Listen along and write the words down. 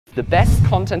The best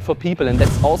content for people, and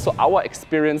that's also our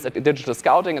experience at Digital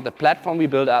Scouting, at the platform we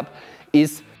build up,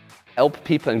 is help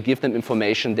people and give them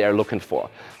information they're looking for.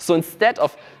 So instead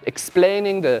of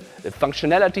explaining the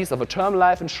functionalities of a term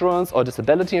life insurance or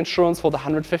disability insurance for the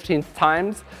 115th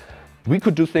times, we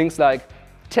could do things like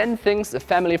 10 things a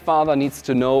family father needs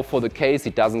to know for the case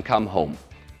he doesn't come home.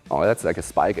 Oh, that's like a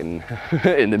spike in,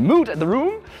 in the mood at the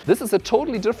room. This is a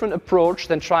totally different approach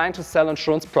than trying to sell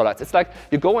insurance products. It's like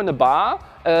you go in a bar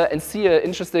and see an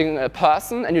interesting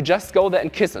person and you just go there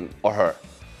and kiss him or her.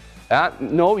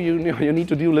 No, you need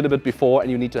to do a little bit before,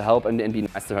 and you need to help and be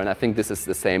nice to her, and I think this is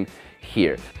the same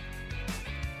here.